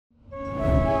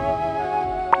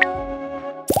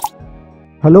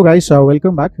Hello guys,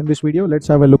 welcome back. In this video let's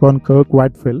have a look on curve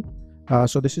quad fill.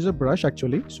 So this is a brush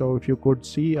actually, so if you could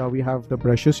see we have the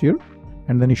brushes here,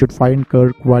 and then you should find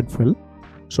curve quad fill.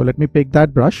 So let me pick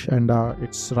that brush, and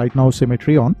it's right now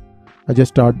symmetry on. I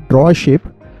just draw a shape.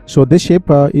 So this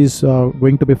shape is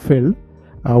going to be filled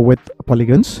with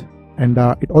polygons, and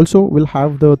it also will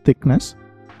have the thickness.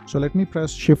 So let me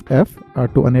press Shift F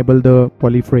to enable the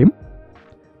polyframe.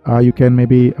 You can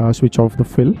maybe switch off the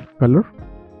fill color.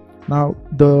 Now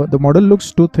the model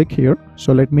looks too thick here,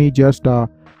 so let me just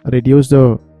reduce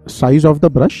the size of the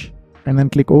brush and then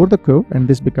click over the curve, and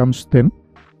this becomes thin.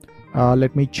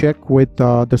 Let me check with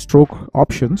the stroke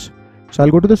options. So I'll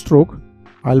go to the stroke,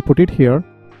 I'll put it here,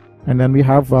 and then we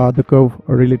have the curve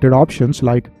related options,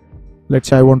 like let's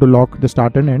say I want to lock the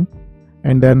start and end,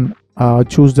 and then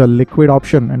choose the liquid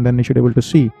option, and then you should be able to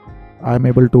see I'm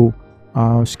able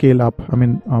to scale up,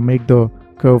 make the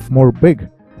curve more big.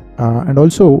 And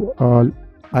also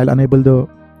I'll enable the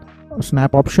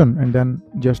snap option, and then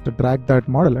just drag that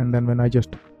model, and then when I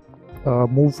just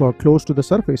move close to the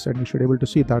surface, and you should be able to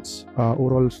see that's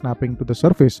overall snapping to the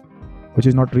surface, which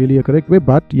is not really a correct way,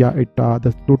 but yeah,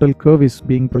 the total curve is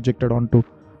being projected onto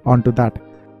that.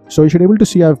 So you should be able to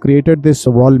see I've created this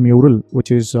wall mural, which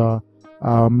is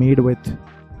made with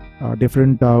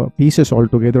different pieces all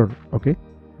together. Okay,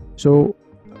 so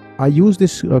I use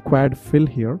this quad fill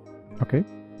here. Okay,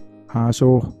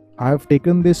 so I have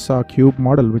taken this cube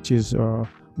model, which is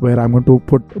where I'm going to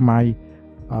put my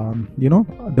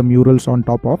the murals on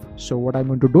top of. So what I'm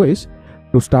going to do is,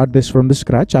 to start this from the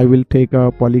scratch, I will take a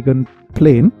polygon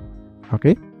plane.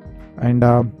 Okay, and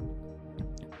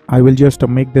I will just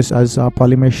make this as a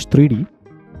polymesh 3D,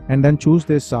 and then choose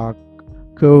this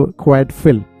curve quad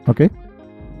fill. Okay,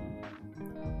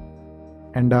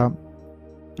 and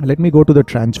let me go to the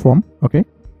transform. Okay,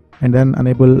 and then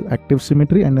enable active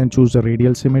symmetry, and then choose the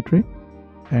radial symmetry,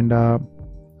 and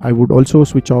I would also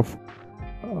switch off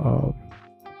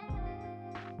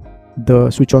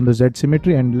switch on the Z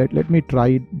symmetry, and let me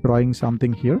try drawing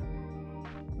something here.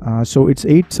 So it's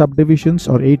 8 subdivisions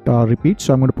or 8 repeats,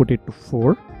 so I'm going to put it to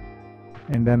 4,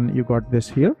 and then you got this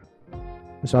here.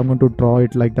 So I'm going to draw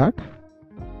it like that.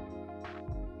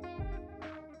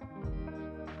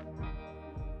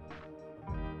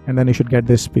 And then you should get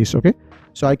this piece. Okay,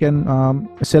 so I can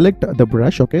select the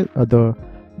brush, okay, the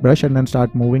brush, and then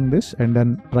start moving this, and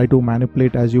then try to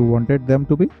manipulate as you wanted them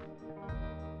to be.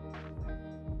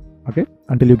 Okay,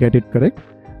 until you get it correct.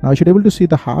 Now you should be able to see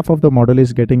the half of the model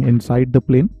is getting inside the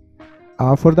plane.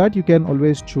 For that you can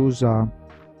always choose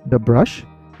the brush,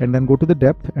 and then go to the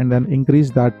depth, and then increase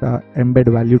that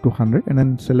embed value to 100, and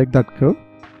then select that curve,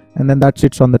 and then that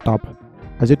sits on the top.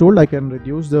 As I told, I can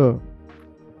reduce the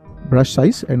brush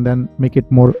size and then make it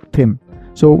more thin.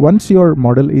 So once your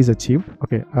model is achieved,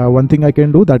 okay, one thing I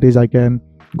can do, that is I can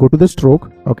go to the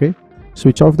stroke, okay,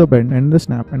 switch off the bend and the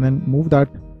snap, and then move that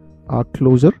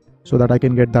closer, so that I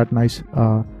can get that nice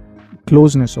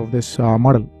closeness of this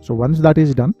model. So once that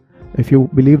is done, if you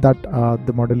believe that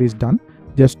the model is done,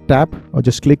 just tap or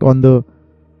just click on the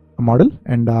model,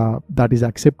 and that is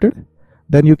accepted.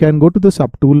 Then you can go to the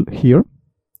subtool here,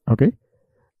 okay,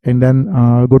 and then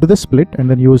go to the split, and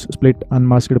then use split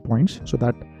unmasked points, so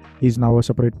that is now a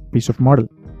separate piece of model.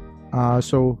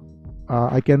 So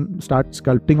I can start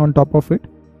sculpting on top of it.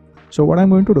 So what I'm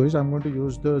going to do is, I'm going to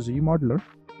use the Z modeler.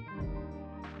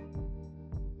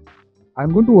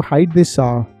 I'm going to hide this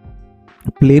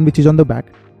plane which is on the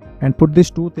back, and put these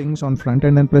two things on front,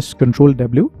 and then press Ctrl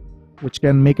W, which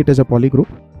can make it as a polygroup.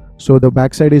 So the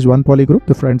back side is one polygroup,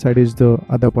 the front side is the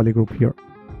other polygroup here.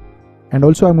 And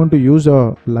also I'm going to use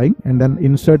a line, and then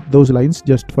insert those lines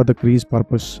just for the crease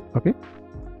purpose. Okay,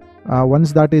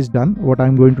 once that is done, what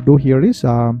I'm going to do here is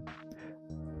I'm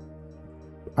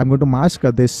going to mask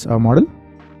this model,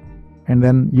 and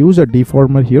then use a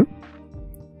deformer here.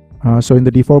 So in the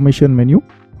deformation menu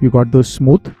you got the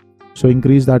smooth, so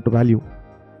increase that value.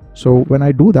 So when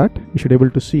I do that, you should be able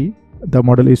to see the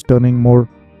model is turning more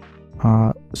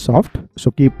soft.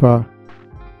 So keep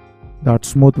that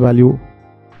smooth value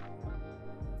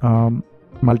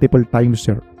multiple times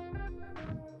here.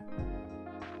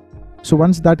 So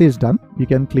once that is done, you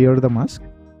can clear the mask,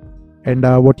 and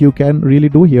what you can really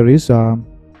do here is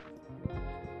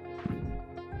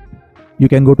you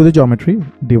can go to the geometry,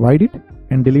 divide it,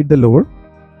 and delete the lower,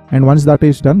 and once that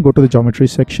is done, go to the geometry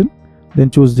section,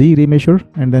 then choose Z remeasure,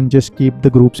 and then just keep the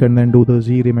groups, and then do the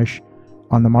Z remesh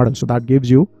on the model. So that gives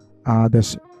you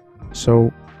this.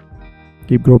 So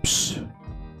keep groups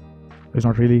is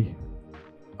not really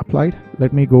applied.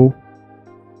 Let me go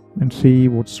and see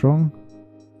what's wrong.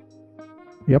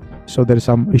 Yep, so there is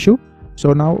some issue.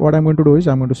 So now what I'm going to do is,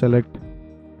 I'm going to select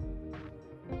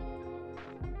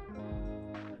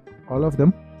all of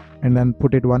them and then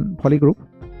put it one polygroup,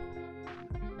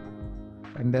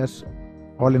 and that's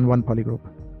all in one polygroup.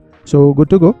 So good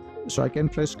to go. So I can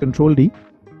press Ctrl D.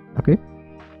 Okay,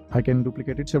 I can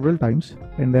duplicate it several times,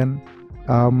 and then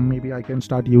maybe I can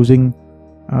start using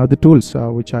the tools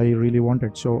which I really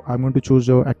wanted. So I'm going to choose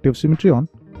the active symmetry on,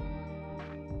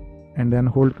 and then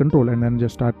hold Ctrl and then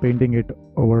just start painting it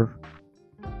over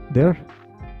there,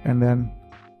 and then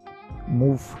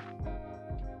move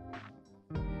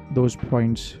those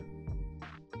points.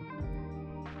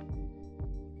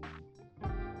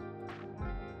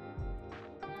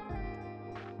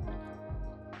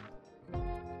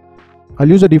 I'll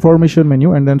use the deformation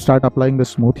menu and then start applying the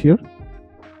smooth here.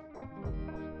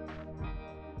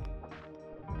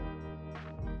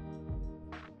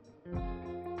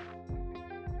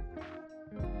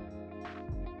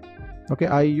 Okay,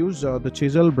 I use the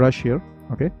chisel brush here.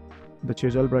 Okay, the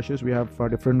chisel brushes, we have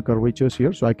different curvatures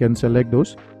here, so I can select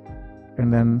those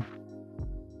and then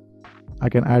I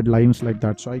can add lines like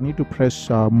that. So I need to press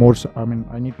more,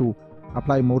 I need to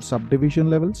apply more subdivision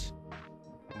levels.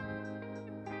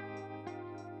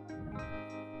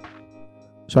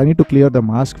 So I need to clear the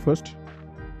mask first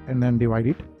and then divide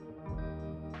it.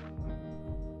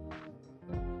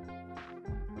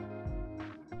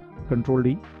 Control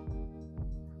D.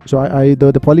 So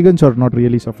the polygons are not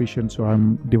really sufficient, so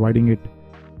I'm dividing it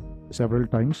several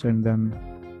times and then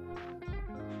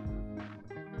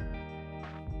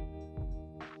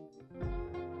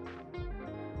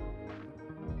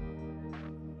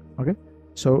okay.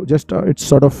 So just it's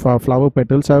sort of flower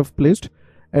petals I've placed,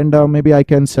 and maybe I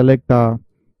can select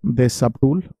this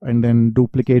subtool and then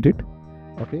duplicate it.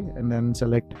 Okay, and then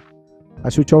select, I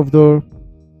switch off the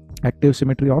active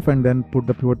symmetry off and then put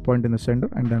the pivot point in the center,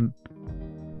 and then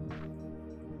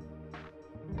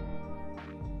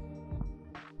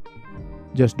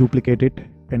just duplicate it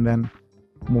and then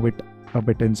move it a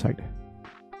bit inside.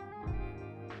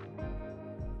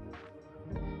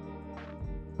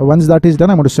 Once that is done,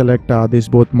 I'm going to select these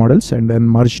both models and then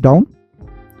merge down.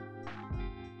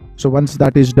 So once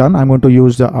that is done, I'm going to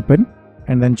use the append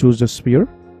and then choose the sphere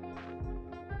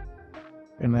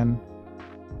and then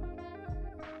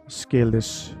scale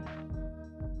this.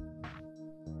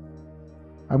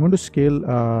 I'm going to scale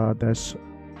this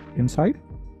inside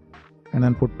and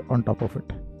then put on top of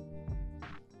it.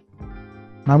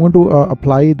 Now I'm going to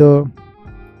apply the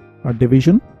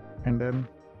division, and then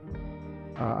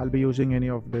I'll be using any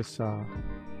of this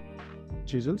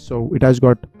chisel. So it has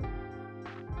got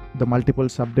the multiple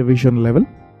subdivision level,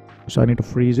 so I need to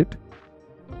freeze it.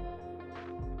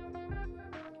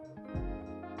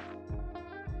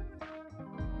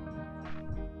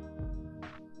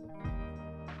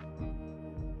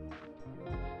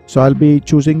 So I'll be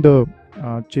choosing the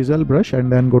chisel brush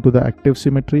and then go to the active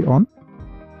symmetry on,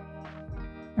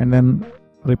 and then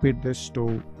repeat this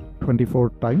to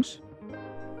 24 times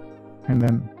and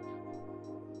then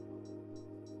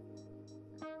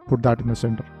put that in the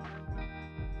center.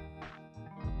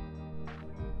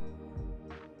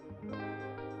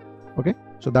 Okay,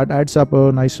 so that adds up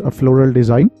a nice floral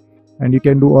design, and you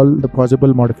can do all the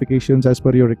possible modifications as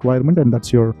per your requirement, and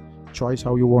that's your choice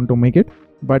how you want to make it.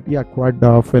 But yeah, quad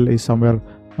fill is somewhere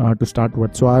to start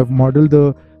with. So I've modeled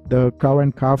the cow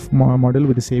and calf model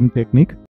with the same technique.